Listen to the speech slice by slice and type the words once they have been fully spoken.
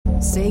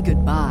Say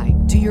goodbye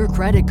to your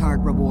credit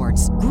card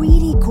rewards.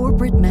 Greedy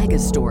corporate mega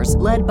stores,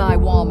 led by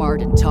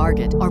Walmart and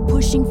Target, are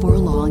pushing for a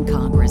law in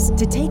Congress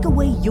to take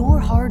away your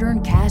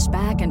hard-earned cash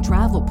back and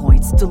travel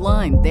points to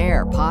line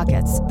their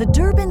pockets. The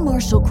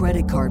Durbin-Marshall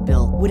credit card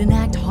bill would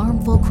enact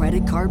harmful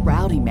credit card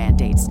routing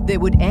mandates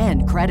that would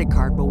end credit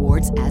card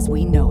rewards as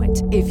we know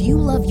it. If you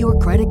love your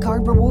credit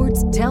card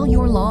rewards, tell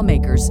your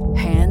lawmakers,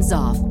 hands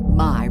off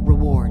my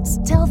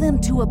rewards. Tell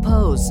them to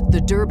oppose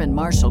the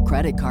Durbin-Marshall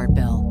credit card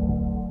bill.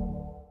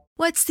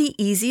 What's the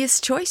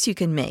easiest choice you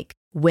can make?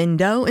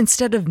 Window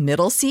instead of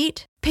middle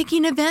seat?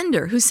 Picking a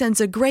vendor who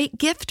sends a great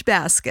gift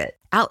basket?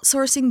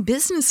 Outsourcing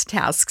business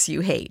tasks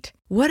you hate?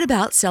 What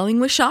about selling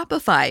with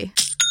Shopify?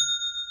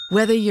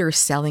 Whether you're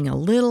selling a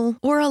little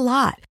or a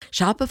lot,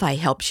 Shopify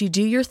helps you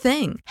do your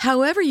thing,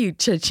 however you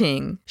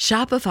cha-ching.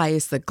 Shopify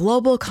is the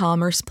global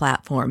commerce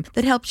platform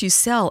that helps you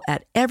sell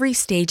at every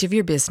stage of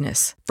your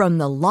business. From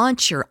the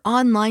launch your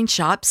online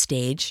shop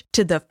stage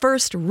to the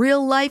first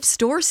real-life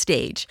store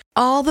stage,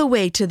 all the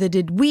way to the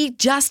did we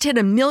just hit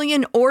 1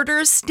 million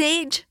orders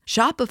stage.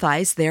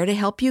 Shopify's there to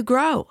help you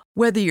grow.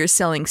 Whether you're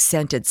selling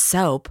scented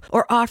soap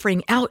or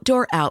offering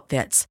outdoor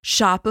outfits,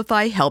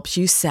 Shopify helps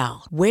you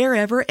sell.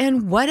 Wherever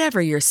and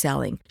whatever you're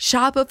selling,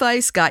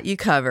 Shopify's got you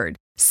covered.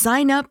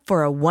 Sign up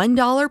for a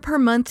 $1 per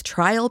month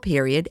trial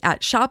period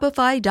at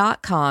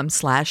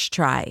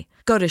shopify.com/try.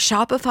 Go to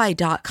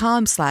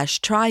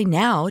shopify.com/try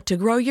now to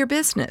grow your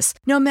business,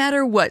 no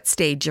matter what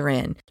stage you're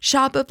in.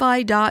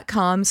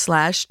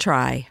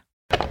 Shopify.com/try.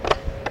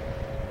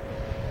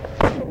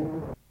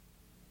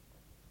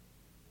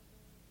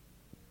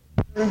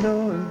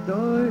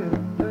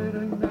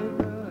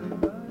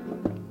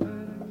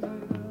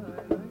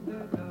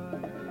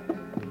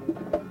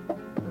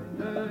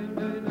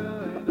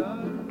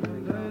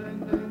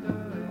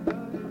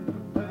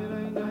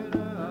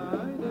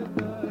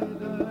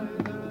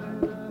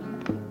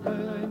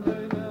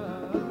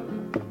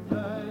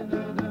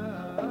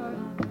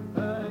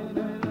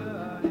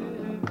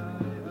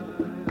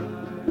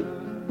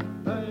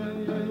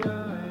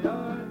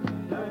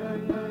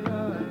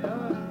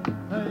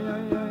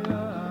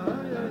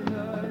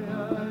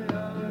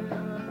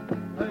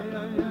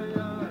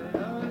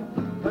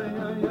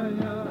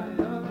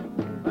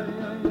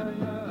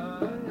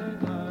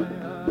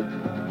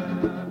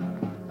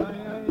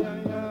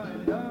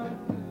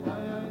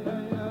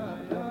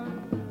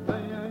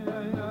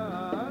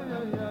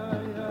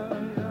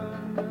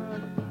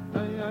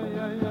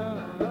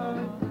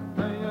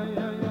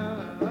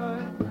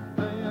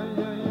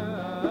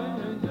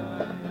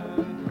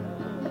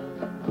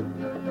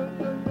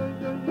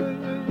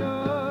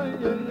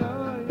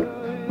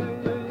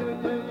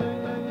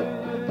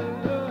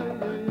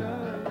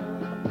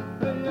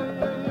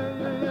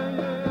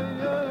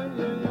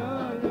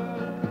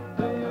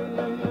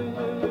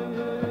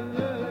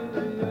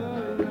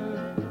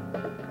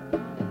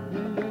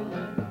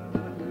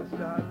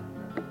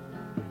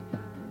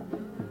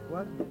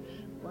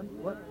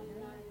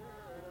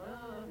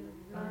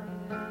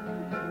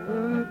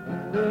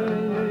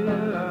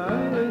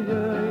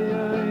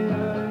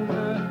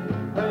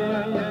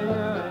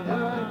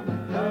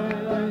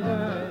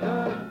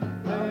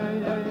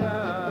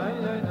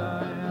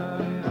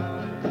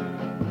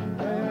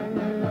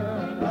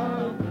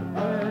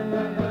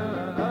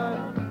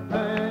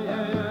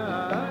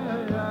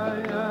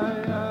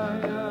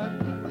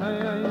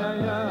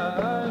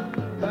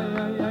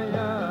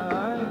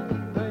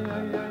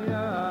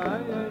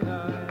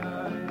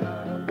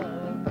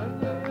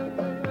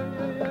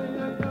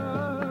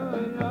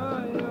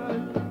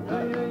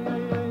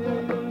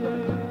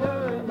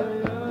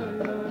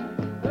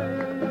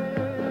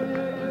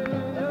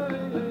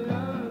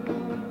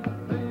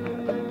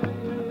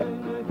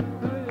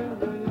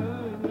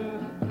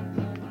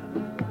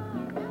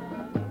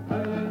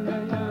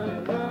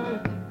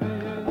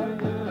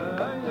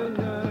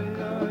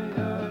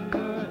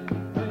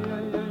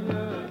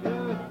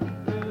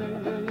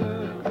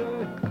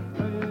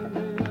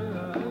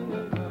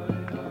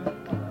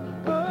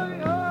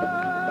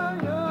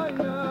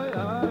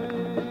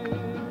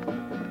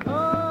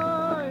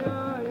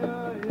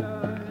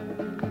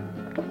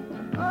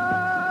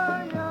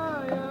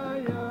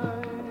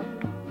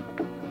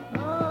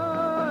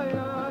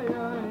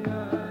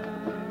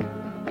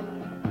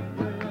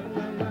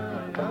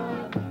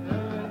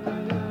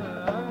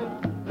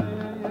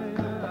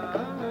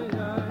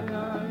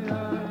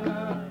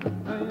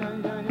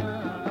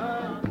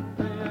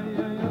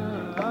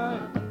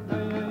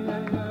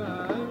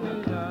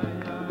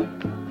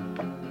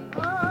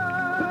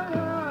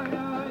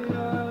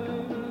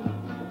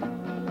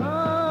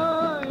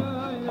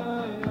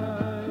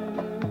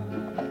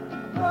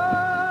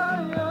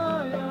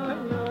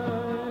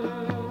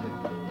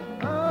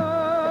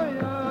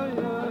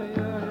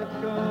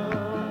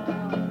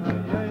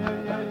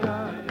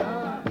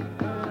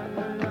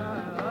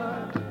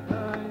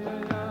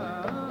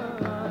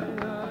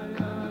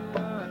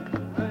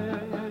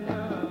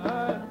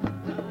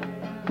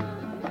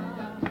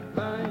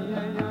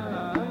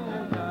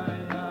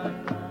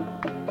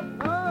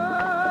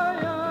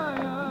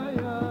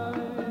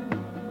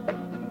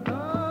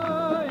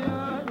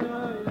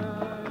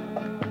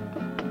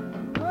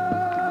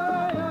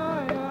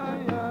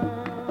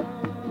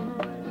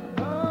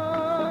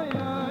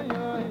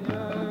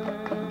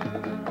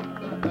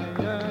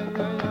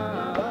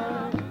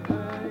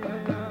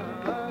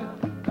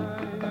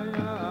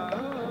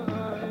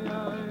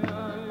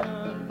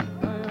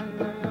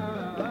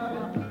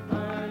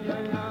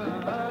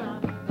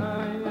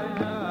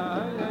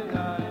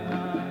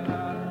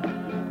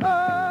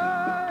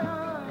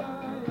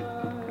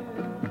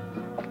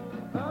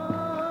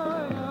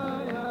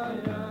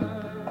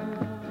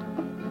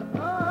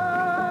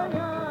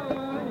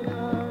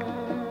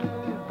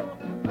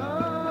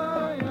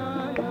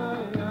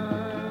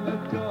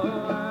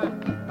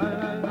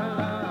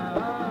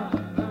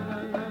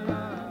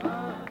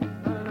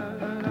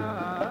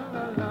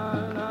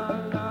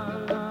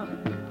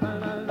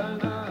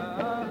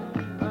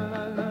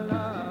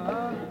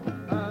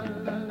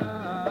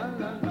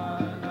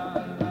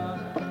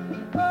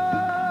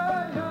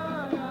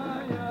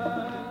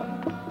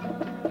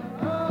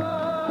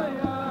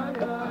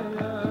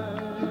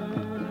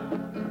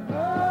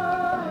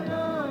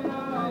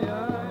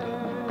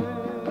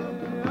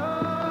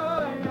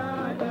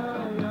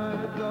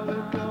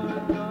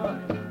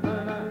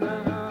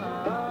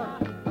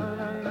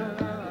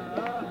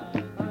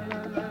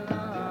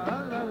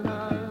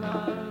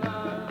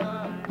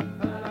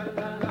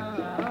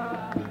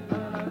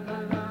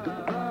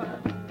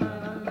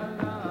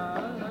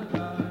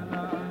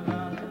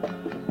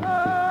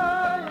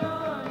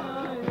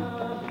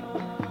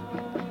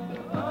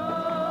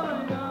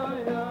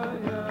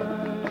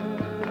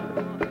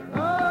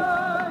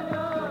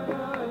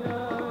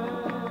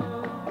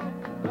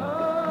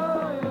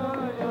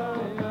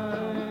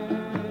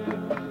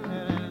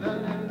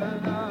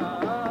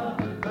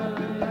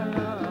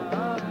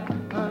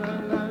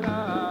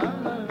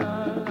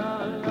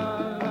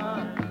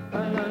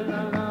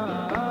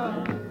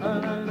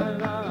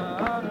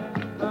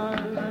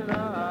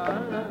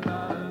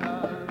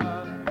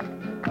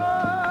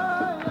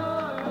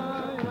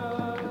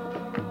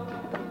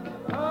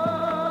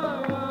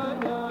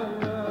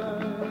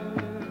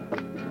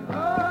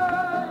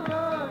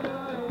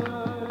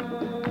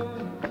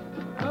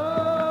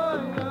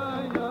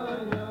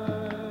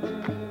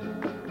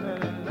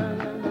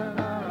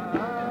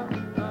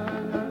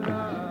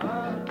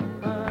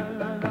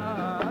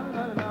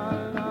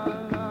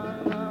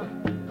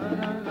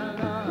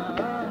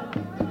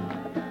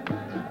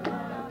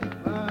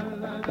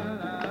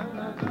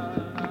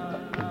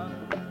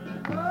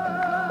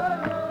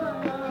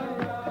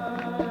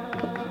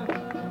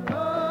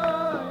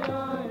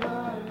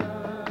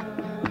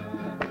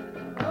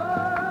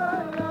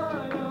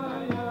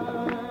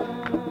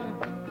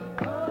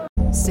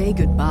 say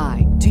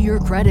goodbye to your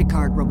credit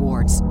card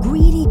rewards.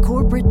 Greedy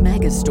corporate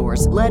mega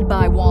stores, led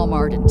by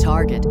Walmart and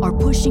Target, are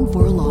pushing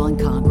for a law in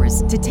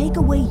Congress to take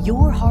away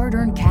your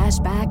hard-earned cash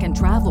back and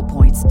travel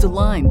points to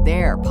line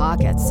their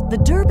pockets. The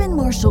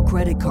Durbin-Marshall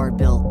credit card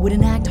bill would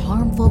enact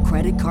harmful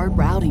credit card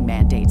routing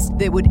mandates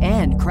that would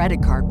end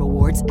credit card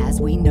rewards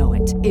as we know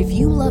it. If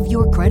you love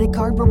your credit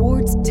card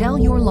rewards, tell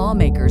your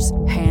lawmakers,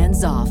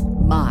 hands off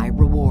my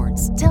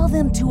rewards. Tell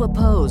them to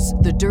oppose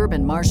the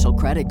Durbin-Marshall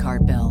credit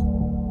card bill.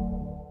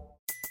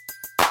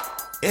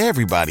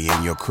 Everybody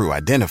in your crew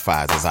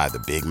identifies as either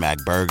Big Mac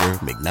Burger,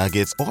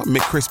 McNuggets, or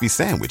McCrispy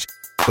Sandwich.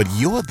 But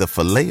you're the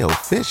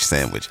Filet-O-Fish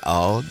Sandwich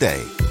all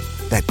day.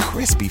 That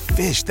crispy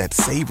fish, that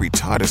savory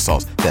tartar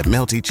sauce, that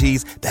melty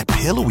cheese, that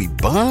pillowy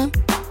bun.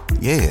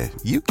 Yeah,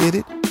 you get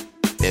it.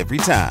 Every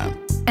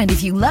time. And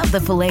if you love the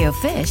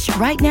Filet-O-Fish,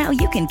 right now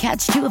you can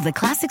catch two of the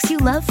classics you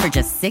love for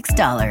just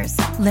 $6.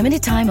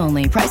 Limited time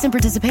only. Price and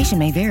participation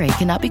may vary.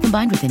 Cannot be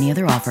combined with any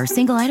other offer.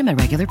 Single item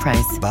at regular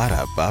price.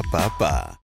 Ba-da-ba-ba-ba.